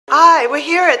Hi, we're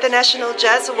here at the National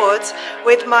Jazz Awards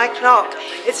with Mike Nock.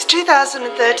 It's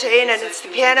 2013 and it's the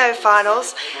piano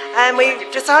finals, and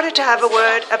we've decided to have a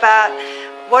word about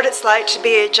what it's like to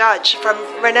be a judge from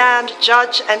renowned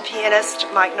judge and pianist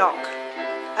Mike Nock.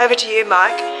 Over to you,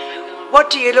 Mike.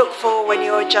 What do you look for when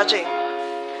you're judging?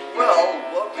 Well,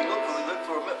 what we look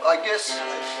for, I guess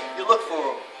you look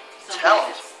for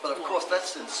talent, but of course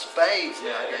that's in spades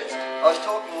nowadays. I was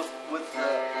talking with the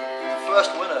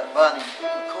first winner, Barney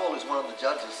McCall, who's one of the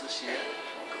judges this year,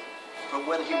 from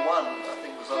when he won, I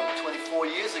think it was over 24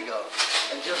 years ago,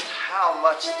 and just how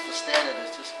much the standard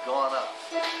has just gone up.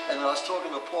 And I was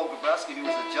talking to Paul Grabowski, who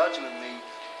was a judge with me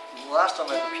last time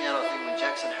at the piano thing when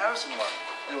Jackson Harrison won,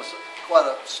 and it was quite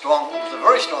a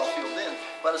very strong field then,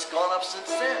 but it's gone up since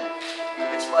then.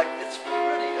 It's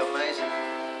pretty amazing.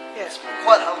 Yes. It's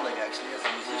quite humbling actually as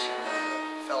a musician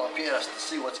and a fellow pianist to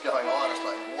see what's going on. It's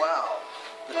like, wow,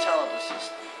 the talent just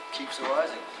keeps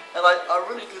rising. And I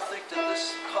really do think that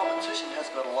this competition has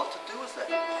got a lot to do with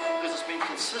that, because it's been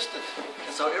consistent.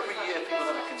 And so every year people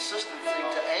have a consistent thing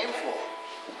to aim for.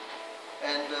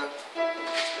 And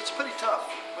it's pretty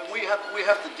tough. I mean, we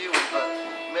have to deal with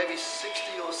maybe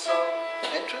 60 or so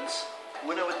entrants,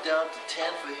 winnow it down to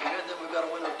 10 for here, and then we've got to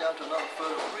winnow it down to another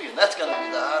further 3, and that's going to be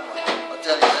the hard one, I'll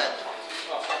tell you that.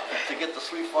 To get the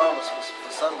 3 finalists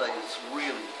for Sunday is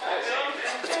really,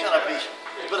 it's going to be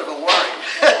a bit of a worry,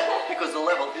 because the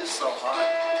level is so high.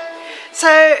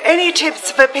 So, any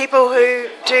tips for people who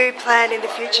do plan in the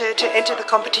future to enter the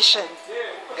competition?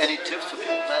 Any tips for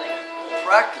people planning?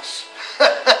 Practice.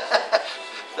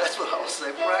 That's what I would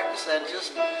say, practice, and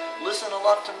just listen a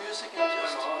lot to music and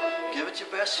just give it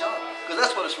your best shot. Because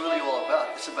that's what it's really all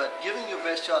about. It's about giving your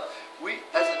best shot. We,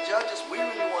 as the judges, we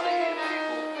really want to hear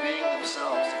people being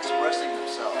themselves, expressing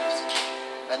themselves.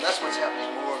 And that's what's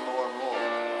happening more and more and more.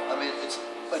 I mean, it's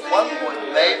at one point,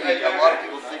 maybe a lot of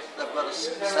people think they've got to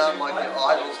sound like their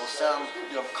idols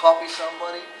or copy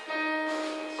somebody.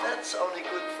 That's only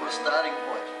good for a starting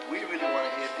point. We really want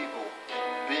to hear people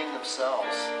being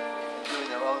themselves and doing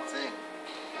their own thing.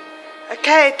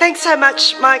 Okay, thanks so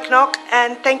much, Mike Nock,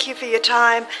 and thank you for your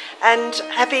time, and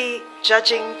happy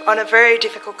judging on a very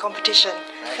difficult competition.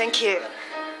 Thank you.